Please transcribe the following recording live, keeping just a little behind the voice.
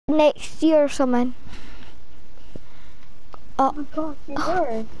next year or something. Oh my god, you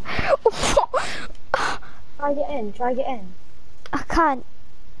were. Try get in, try get in. I can't.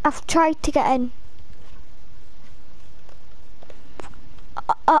 I've tried to get in.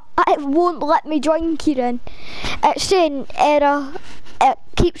 It won't let me join, Kieran. It's saying error. It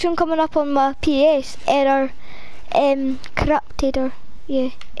keeps on coming up on my PS. Error corrupted or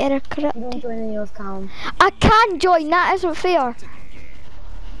yeah, error corrupted. You don't join any of Callum. I can't join, that isn't fair.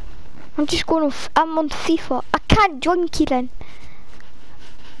 I'm just going on, I'm on FIFA. I can't join, Kieran.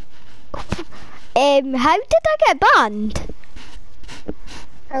 How did I get banned?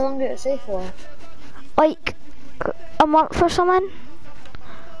 How long did it say for? Like a month or something?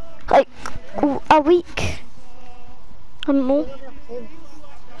 Like a week? I don't know.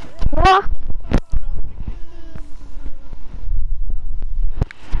 What?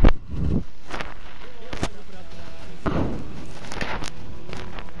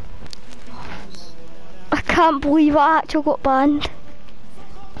 I can't believe I actually got banned.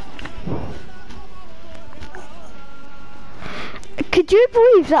 Could you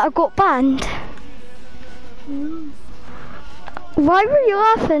believe that I got banned? Mm. Why were you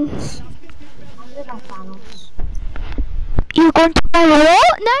laughing? I got Thanos. You're going to buy a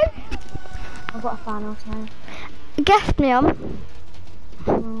what now? I've got a Thanos now. Gift me 'em.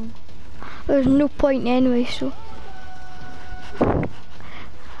 No. There's no point anyway, so.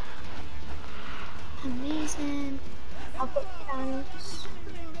 Amazing. I've got Thanos.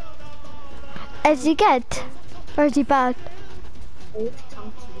 Is he good? Or is he bad? He looks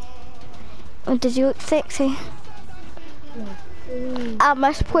chunky. Or does he look sexy? Yeah. Ooh. I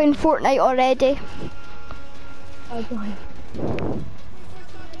miss playing Fortnite already. Oh boy.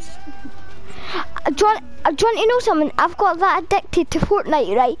 Do you want to know something? I've got that addicted to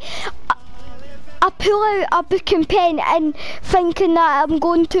Fortnite, right? I pull out a book and pen and thinking that I'm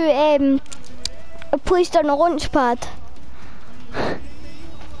going to place it on a launch pad.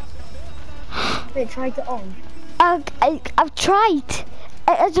 Wait, try it on. I've tried.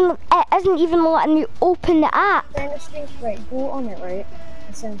 It isn't even letting me open the app. Send a screenshot. Right, go on it, right?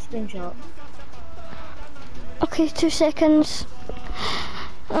 And send a screenshot. Okay, 2 seconds.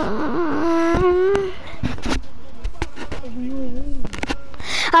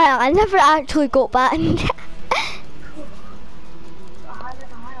 I never actually got banned.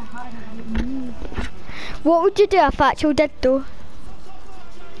 What would you do if I actually did though?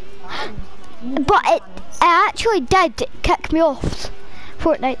 But it actually did kick me off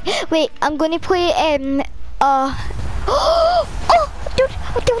Fortnite. Wait, I'm gonna play oh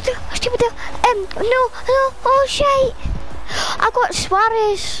shit! I got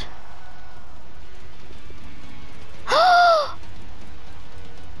Suarez.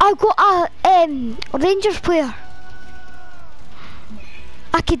 I got a Rangers player.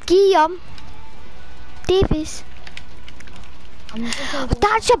 I could give him Davies.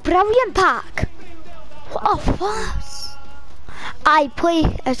 That's a brilliant pack. What a fuss. I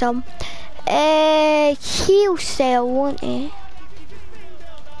play as him. He'll sell, won't he?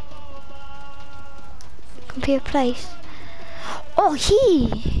 Compare price. Oh,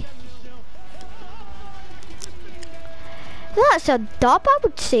 that's a dub, I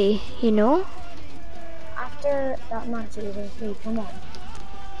would say, you know. After that match, it was in 3, come on.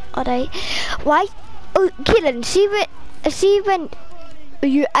 Alright. Why? Oh, Kieran, see when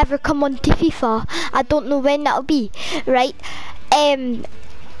you ever come onto FIFA, I don't know when that'll be, right?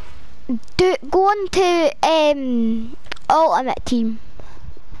 Go on to Ultimate Team.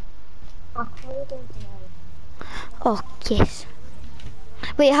 I'll probably go tomorrow. Oh, yes.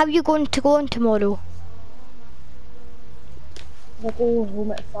 Wait, how are you going to go on tomorrow? I'll go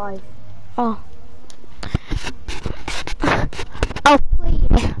home at 5. Oh. I'll play.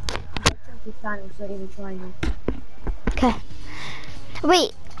 Okay.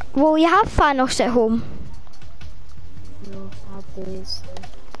 Wait, will you have Thanos at home? No, I have days.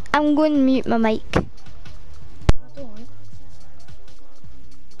 I'm going to mute my mic. I don't.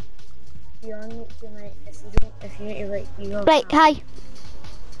 You're on mute your mic. If you need to write, you have. Right, hi.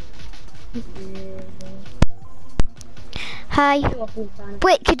 Hi.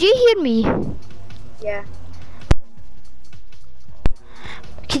 Wait, could you hear me? Yeah.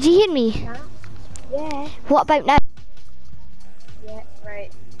 Could you hear me? Yeah. What about now? Yeah,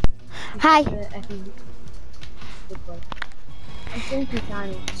 right. Hi. I'm thinking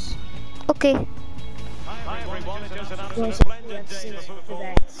Thanos. Okay.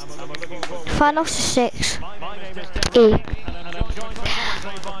 Thanos is 6. A.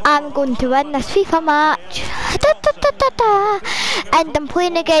 I'm going to win this FIFA match. Da, da, da, da, da. and I'm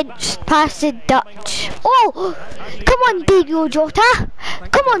playing against past the Dutch. Oh, come on, Diego Jota.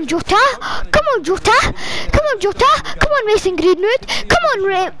 Come on, Jota. Come on, Jota. Come on, Jota. Come on, Mason Greenwood. Come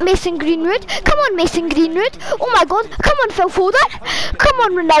on, Mason Greenwood. Come on, Mason Greenwood. Oh my God. Come on, Phil Foden. Come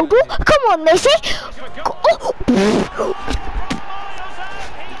on, Ronaldo. Come on, Messi. Oh.